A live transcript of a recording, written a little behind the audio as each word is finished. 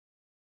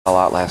A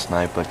lot last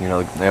night, but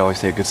they always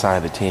say a good sign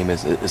of the team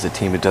is a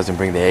team that doesn't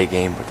bring the A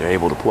game, but they're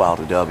able to pull out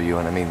a W.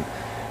 And I mean,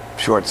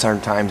 sure, at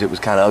certain times it was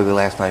kind of ugly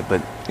last night,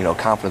 but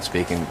confidence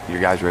speaking, your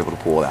guys were able to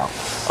pull it out.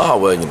 Oh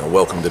well,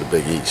 welcome to the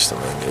Big East.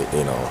 I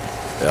mean,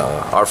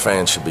 our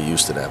fans should be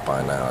used to that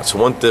by now. It's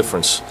one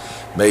difference,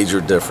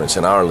 major difference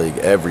in our league.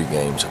 Every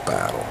game's a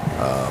battle,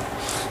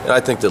 and I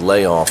think the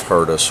layoff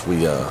hurt us.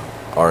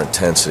 Our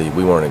intensity,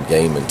 we weren't in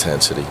game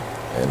intensity.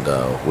 And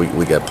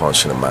we got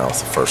punched in the mouth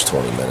the first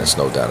 20 minutes,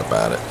 no doubt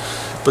about it.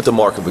 But the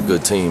mark of a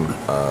good team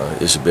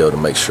is to be able to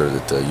make sure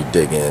that you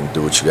dig in,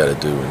 do what you got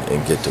to do,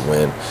 and get to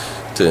win,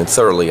 to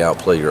thoroughly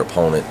outplay your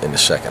opponent in the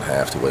second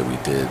half the way we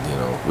did.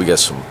 We got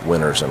some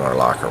winners in our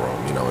locker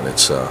room. And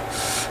it's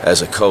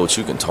as a coach,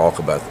 you can talk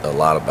about a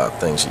lot about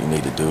things that you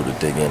need to do to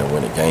dig in and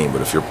win a game. But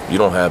if you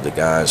don't have the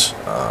guys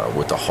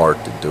with the heart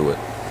to do it,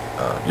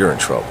 you're in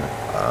trouble.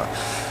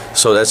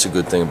 So that's a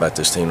good thing about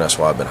this team. That's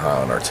why I've been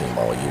high on our team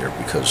all year,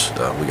 because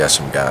we got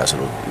some guys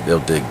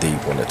they'll dig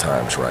deep when the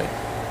time's right.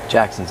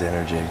 Jackson's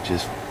energy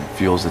just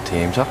fuels the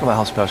team. Talk about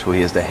how special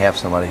he is to have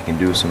somebody who can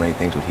do so many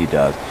things what he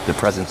does, the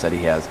presence that he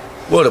has.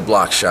 Well, to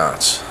block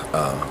shots,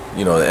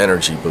 the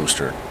energy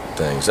booster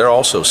things. They're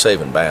also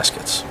saving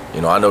baskets.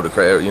 I know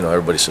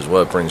everybody says,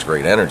 well, it brings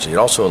great energy. It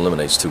also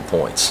eliminates 2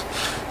 points.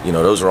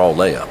 Those are all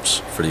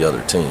layups for the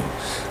other team.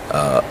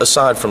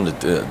 Aside from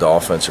the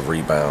offensive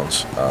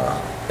rebounds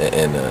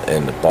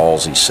and the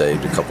balls he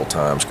saved a couple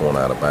times going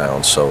out of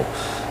bounds. So,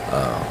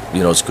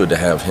 it's good to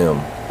have him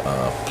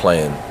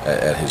playing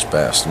at his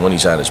best. And when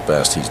he's at his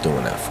best, he's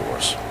doing that for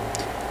us.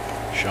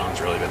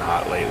 Sean's really been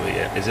hot lately.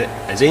 Is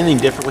anything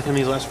different with him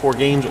these last 4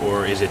 games,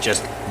 or is it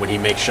just when he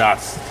makes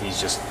shots, he's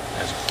just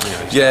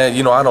Yeah,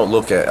 I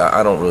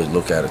don't really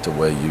look at it the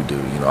way you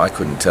do. I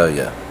couldn't tell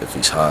you if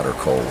he's hot or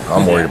cold.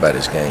 I'm worried about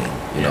his game.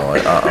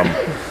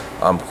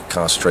 I'm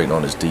concentrating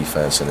on his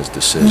defense and his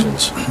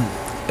decisions,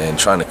 and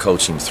trying to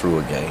coach him through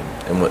a game.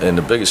 And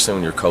the biggest thing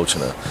when you're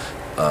coaching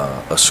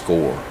a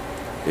score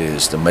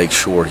is to make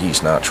sure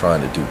he's not trying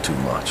to do too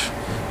much.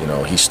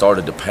 He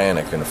started to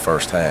panic in the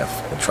first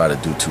half and try to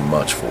do too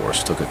much for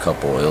us. Took a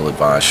couple of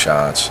ill-advised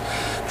shots,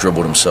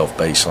 dribbled himself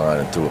baseline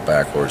and threw it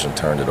backwards and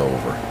turned it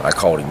over. I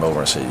called him over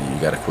and said,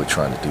 you got to quit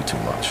trying to do too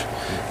much.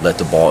 Let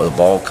the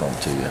ball come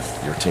to you.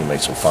 Your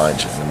teammates will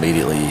find you. And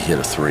immediately he hit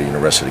a 3, and the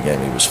rest of the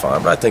game he was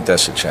fine. But I think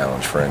that's a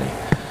challenge for any.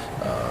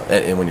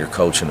 And when you're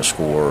coaching a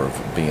scorer, or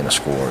being a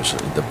scorer, is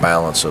the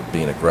balance of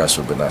being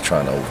aggressive but not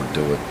trying to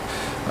overdo it.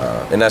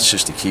 And that's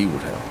just the key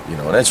with him.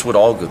 And that's with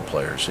all good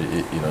players.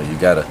 You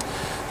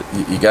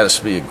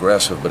gotta be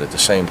aggressive, but at the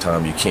same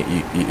time, you can't.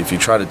 If you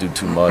try to do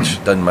too much,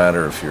 it doesn't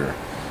matter if you're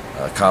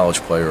a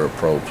college player or a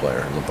pro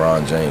player.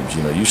 LeBron James,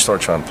 you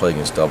start trying to play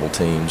against double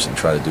teams and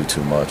try to do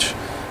too much,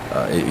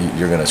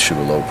 you're going to shoot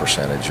a low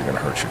percentage. You're going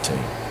to hurt your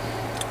team.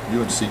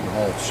 You and Seton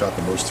Hall shot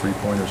the most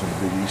 3-pointers in the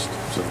Big East,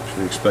 so should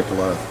we expect a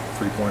lot of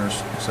 3-pointers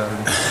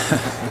Saturday?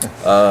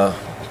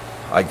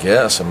 I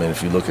guess. I mean,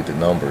 if you look at the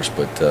numbers,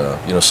 but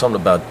something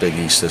about Big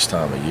East this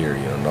time of year,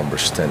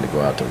 numbers tend to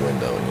go out the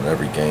window.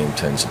 Every game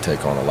tends to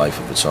take on a life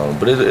of its own.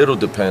 But it'll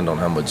depend on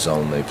how much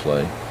zone they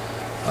play.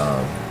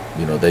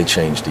 They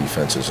change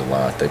defenses a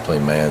lot. They play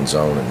man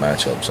zone and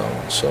matchup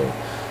zone. So,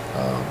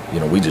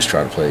 we just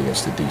try to play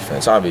against the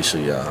defense.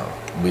 Obviously,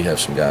 we have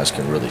some guys who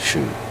can really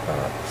shoot,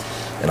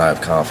 and I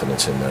have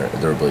confidence in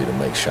their ability to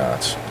make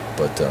shots.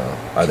 But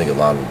I think a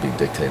lot will be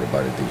dictated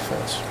by the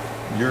defense.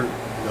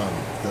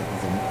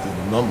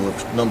 The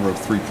number of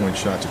 3-point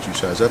shots that you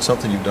shot, is that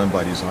something you've done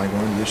by design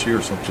going into this year,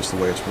 or something just the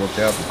way it's worked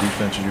out, the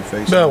defenses you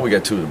face? No, we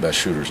got 2 of the best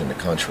shooters in the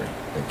country,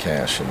 in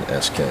Cash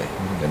and SK,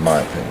 in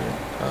my opinion.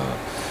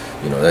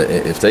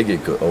 If they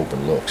get good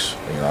open looks,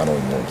 I don't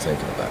even want them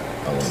thinking about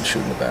it. I want them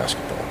shooting the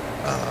basketball.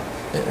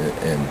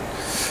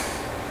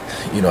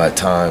 At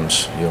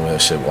times, they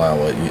say, wow,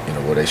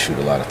 where they shoot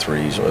a lot of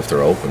threes, or if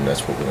they're open,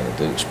 that's what we're going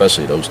to do,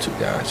 especially those 2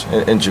 guys.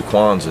 And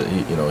Jaquan's,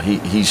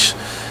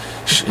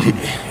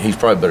 he's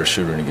probably a better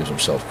shooter than he gives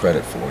himself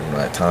credit for.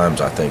 At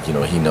times I think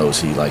he knows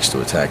he likes to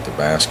attack the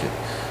basket.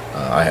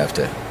 I have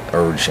to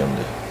urge him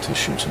to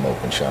shoot some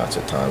open shots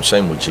at times.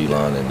 Same with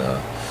Gelon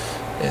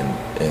and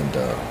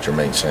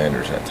Jermaine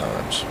Sanders at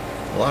times.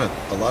 A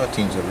lot of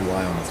teams that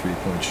rely on the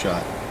 3-point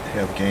shot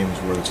have games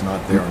where it's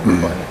not there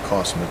and it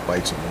costs them, it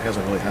bites them. It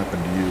hasn't really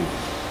happened to you.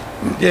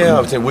 Yeah,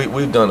 I think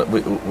we've done it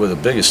with the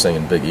biggest thing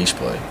in Big East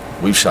play.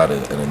 We've shot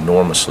an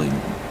enormously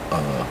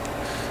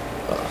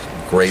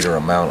greater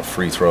amount of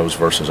free throws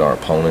versus our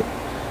opponent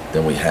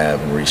than we have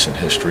in recent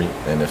history.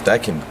 And if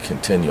that can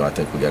continue, I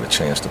think we got a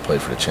chance to play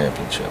for the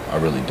championship. I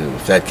really do.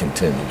 If that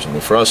continues,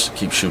 for us to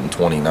keep shooting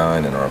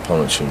 29 and our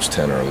opponent shoots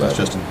 10 or 11. That's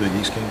just in the Big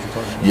East games you're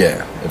talking about?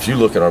 Yeah. If you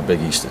look at our Big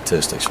East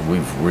statistics,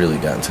 we've really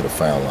gotten to the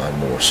foul line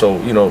more. So,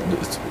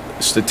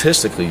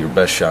 statistically, your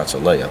best shot's a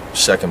layup.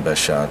 Second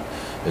best shot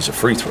is a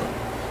free throw.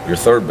 Your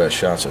third best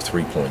shot's a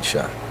 3-point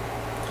shot.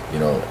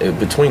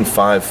 Between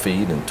 5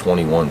 feet and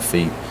 21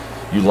 feet,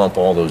 you lump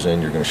all those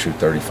in, you're going to shoot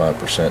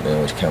 35%, and they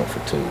always count for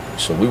 2.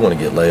 So we want to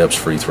get layups,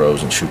 free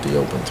throws, and shoot the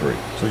open 3.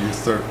 So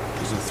is the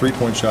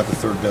 3-point shot the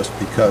third best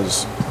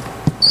because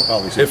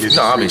Obviously, If- it gives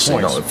no, you 3 obviously,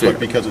 no, points, if it- but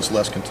because it's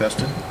less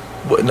contested?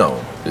 Well, no,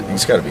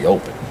 he's got to be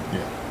open. Yeah.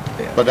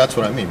 Yeah. But that's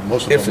what I mean.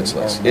 Most of If them it's are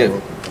less, more if,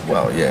 open.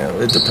 well, yeah,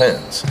 it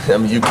depends. I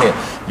mean,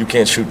 you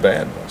can't shoot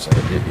bad ones.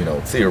 You know,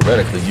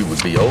 theoretically, you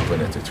would be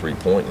open at the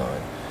 3-point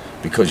line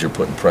because you're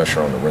putting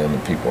pressure on the rim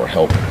and people are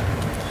helping.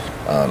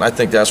 And I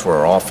think that's where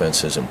our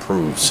offense has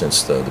improved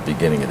since the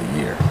beginning of the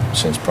year,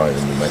 since probably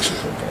the New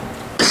Mexico game.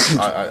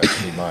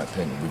 That's my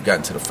opinion. We've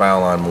gotten to the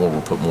foul line more.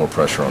 We'll put more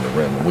pressure on the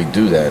rim. When we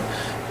do that,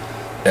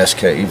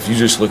 if you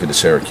just look at the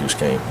Syracuse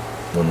game,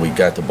 when we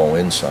got the ball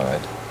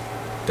inside,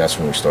 that's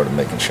when we started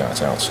making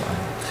shots outside.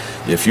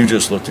 If you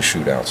just look to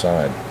shoot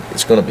outside,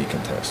 it's going to be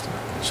contested.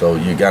 So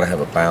you got to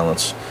have a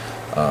balance.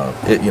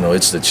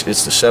 It's the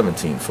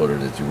 17-footer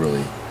that you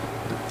really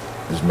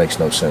it makes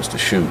no sense to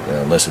shoot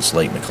unless it's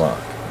late in the clock.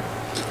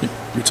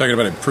 You're talking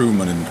about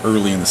improvement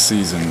early in the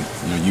season.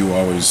 You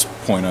always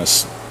point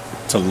us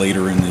to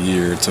later in the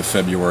year, to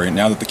February.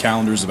 Now that the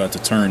calendar is about to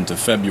turn to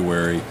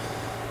February,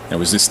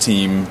 is this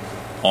team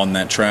on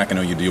that track? I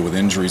know you deal with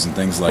injuries and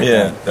things like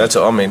that.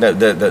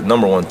 Yeah, that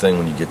number one thing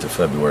when you get to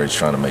February is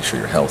trying to make sure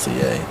you're healthy.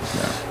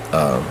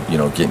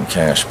 Getting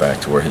Cash back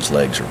to where his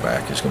legs are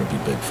back is going to be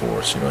big for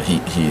us.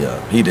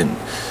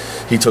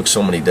 He took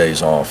so many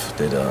days off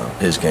that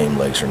his game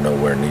legs are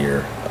nowhere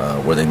near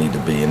where they need to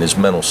be, and his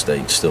mental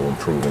state's still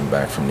improving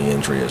back from the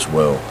injury as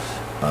well.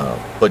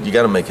 But you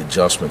got to make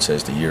adjustments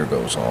as the year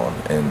goes on,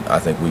 and I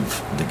think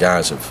the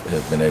guys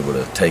have been able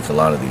to take a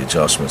lot of the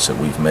adjustments that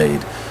we've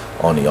made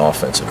on the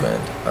offensive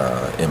end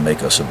and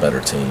make us a better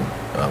team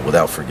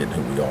without forgetting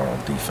who we are on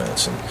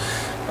defense. And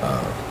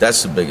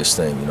that's the biggest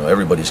thing.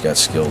 Everybody's got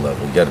skill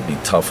level. You got to be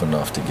tough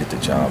enough to get the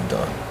job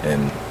done.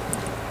 And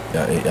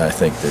I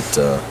think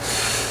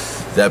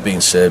that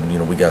being said,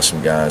 we got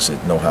some guys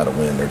that know how to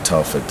win. They're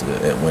tough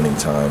at winning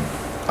time.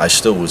 I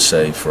still would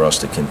say for us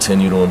to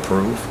continue to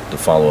improve, to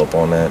follow up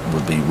on that,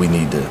 would be we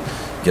need to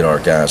get our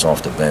guys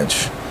off the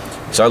bench.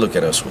 Because I look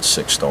at us with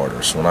 6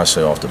 starters. When I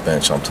say off the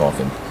bench, I'm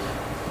talking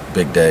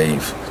Big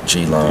Dave,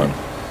 G-Lon,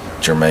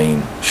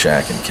 Jermaine,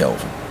 Shaq, and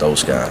Kelvin.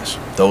 Those guys.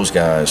 Those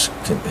guys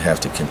have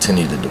to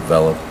continue to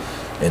develop,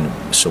 and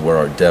so where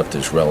our depth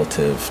is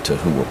relative to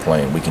who we're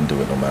playing, we can do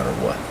it no matter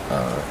what.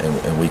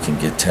 And we can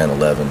get 10,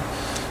 11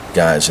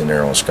 guys in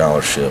there on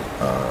scholarship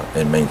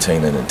and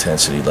maintain an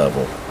intensity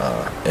level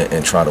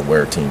and try to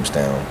wear teams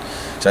down.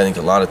 So I think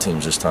a lot of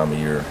teams this time of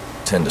year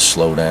tend to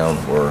slow down,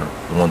 where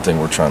one thing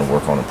we're trying to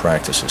work on in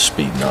practice is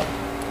speeding up.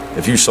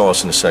 If you saw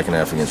us in the second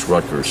half against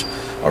Rutgers,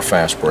 our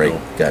fast break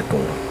got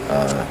going.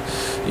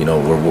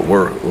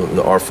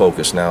 Our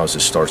focus now is to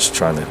start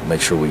trying to make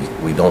sure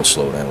we don't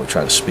slow down. We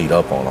try to speed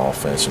up on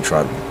offense and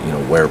try to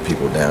wear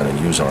people down and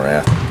use our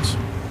athletes.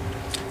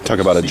 Talk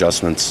about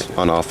adjustments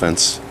on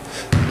offense.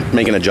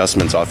 Making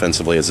adjustments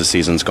offensively as the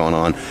season's gone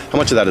on. How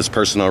much of that is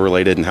personnel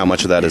related, and how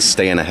much of that is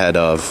staying ahead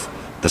of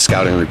the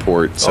scouting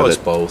report? It's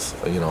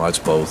both. It's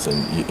both,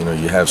 and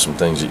you have some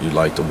things that you'd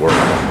like to work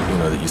on,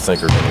 that you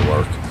think are going to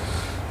work.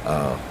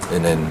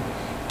 And then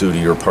due to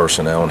your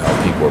personnel and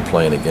how people are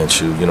playing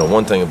against you.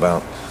 One thing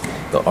about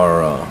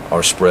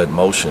our spread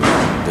motion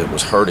that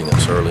was hurting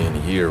us early in the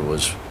year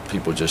was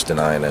people just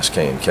denying SK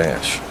and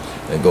Cash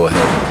and go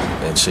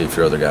ahead and see if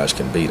your other guys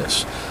can beat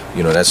us.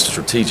 That's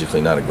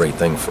strategically not a great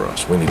thing for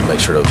us. We need to make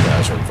sure those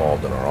guys are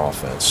involved in our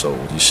offense. So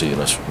you see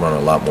us run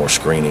a lot more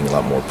screening, a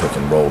lot more pick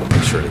and roll to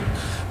make sure that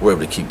we're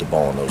able to keep the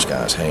ball in those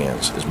guys'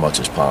 hands as much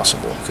as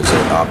possible, because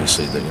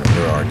obviously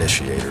they're our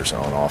initiators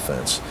on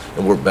offense,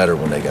 and we're better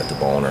when they got the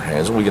ball in their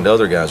hands. And the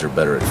other guys are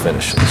better at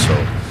finishing.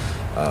 So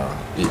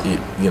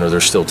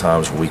there's still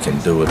times where we can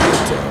do it,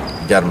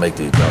 but you got to make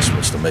the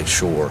adjustments to make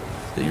sure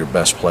that your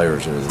best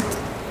players are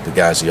the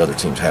guys the other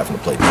team's having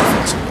to play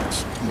defense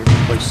against. When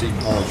you play Seton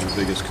Hall, is your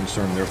biggest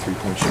concern their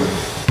 3-point shooting?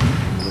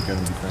 When you look at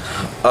them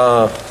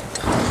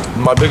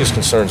defensively? My biggest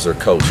concern is their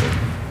coaching.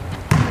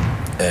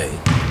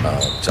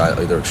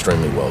 They're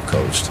extremely well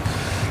coached,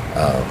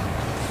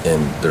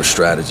 and their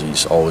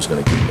strategy's always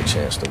going to give them a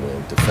chance to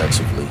win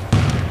defensively.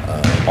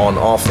 On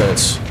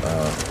offense,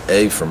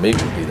 for me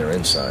would be their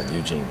inside,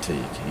 Eugene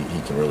Teague.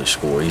 He can really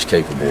score. He's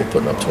capable of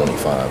putting up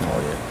 25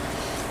 on you.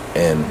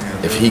 And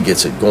if he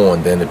gets it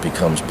going, then it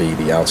becomes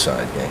the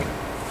outside game.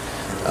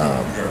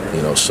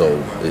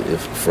 So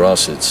if for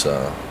us it's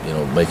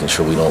making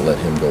sure we don't let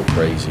him go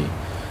crazy,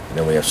 and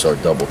then we have to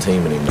start double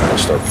teaming him and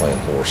start playing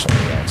horse on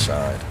the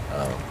outside.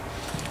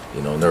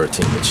 And they're a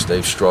team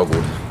they've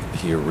struggled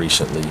here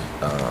recently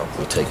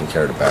with taking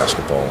care of the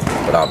basketball,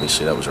 but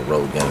obviously that was a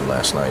road game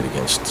last night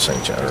against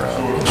against Georgetown.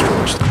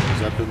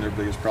 Has that been their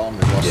biggest problem?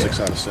 They lost 6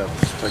 out of 7,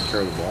 taking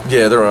care of the ball.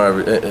 Yeah,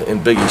 they're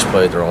in Big East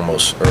play. They're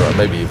almost, or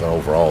maybe even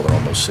overall, they're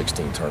almost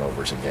 16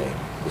 turnovers a game,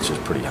 which is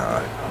pretty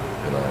high.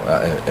 And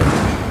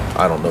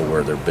I don't know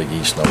where their Big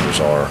East numbers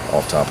are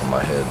off the top of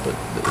my head, but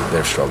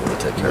they're struggling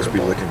to take care of the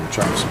ball. You must be licking your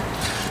chops.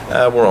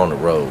 We're on the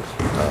road.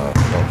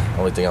 The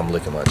only thing I'm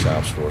licking my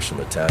chops for is some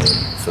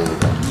Italian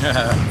food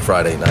on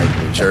Friday night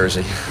in New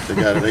Jersey. They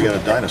got a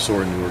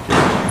dinosaur in Newark.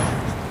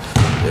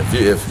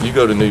 If you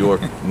go to New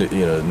York,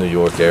 New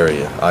York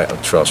area,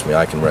 trust me,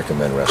 I can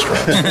recommend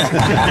restaurants.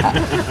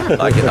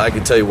 I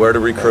can tell you where to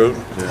recruit,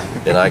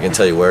 and I can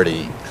tell you where to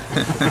eat.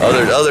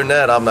 Other than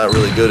that, I'm not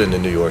really good in the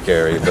New York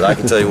area, but I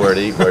can tell you where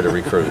to eat, where to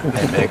recruit.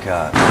 Hey, Mick,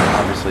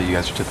 obviously you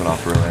guys are tipping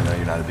off early. I know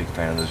you're not a big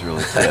fan of those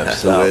early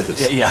tips.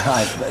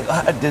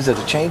 Does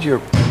it change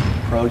your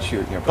approach,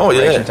 your preparations? Oh,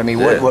 yeah. I mean,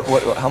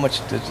 yeah. How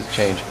much does it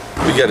change?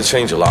 We got to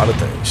change a lot of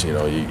things. You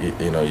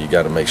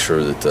got to make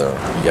sure that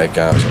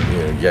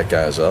you got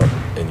guys up,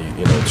 and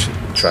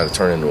try to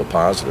turn into a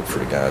positive for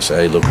the guys. Say,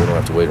 hey, look, we don't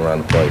have to wait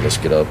around to play. Let's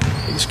get up,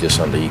 let's get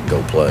something to eat, and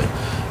go play.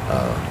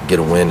 Get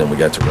a win, and we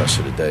got the rest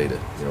of the day to,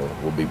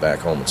 we'll be back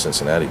home in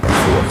Cincinnati by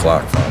 4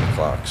 o'clock, 5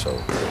 o'clock. So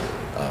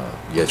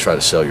you got to try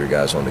to sell your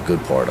guys on the good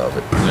part of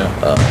it.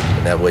 Yeah.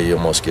 And that way you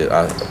almost you're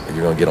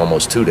going to get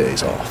almost 2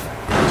 days off.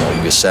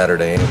 You get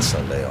Saturday and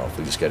Sunday off.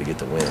 We just got to get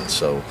the win.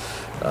 So,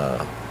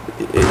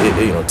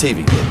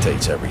 TV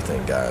dictates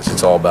everything, guys.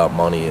 It's all about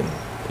money, and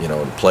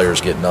the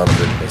players get none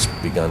of it. It's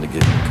begun to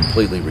get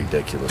completely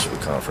ridiculous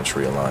with conference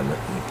realignment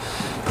and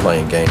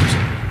playing games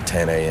at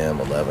 10 a.m.,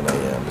 11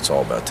 a.m. It's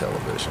all about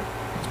television.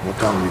 What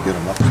time do you get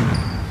them up to?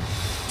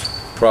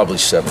 Probably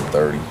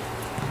 7:30.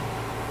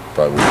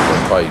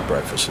 Probably eat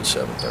breakfast at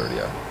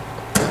 7:30. I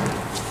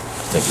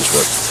think is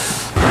what.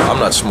 I'm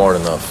not smart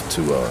enough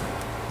to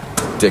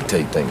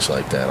dictate things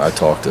like that. I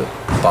talk to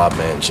Bob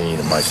Mangine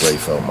and Mike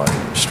Rayfeld, my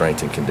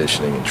strength and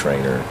conditioning and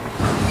trainer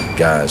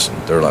guys,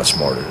 and they're a lot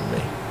smarter than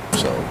me.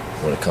 So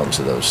when it comes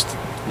to those,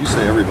 you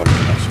say everybody's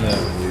not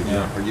smarter than you.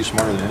 Yeah. Are you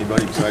smarter than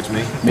anybody besides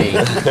me? Me.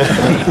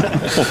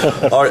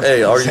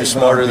 Are you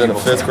smarter than a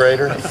 5th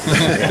grader?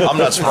 I'm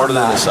not smarter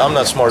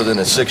than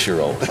a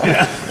 6-year-old.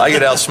 I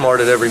get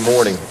outsmarted every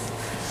morning.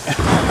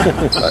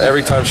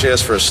 Every time she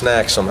asks for a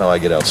snack, somehow I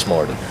get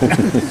outsmarted. I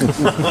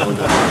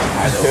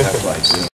know that's right.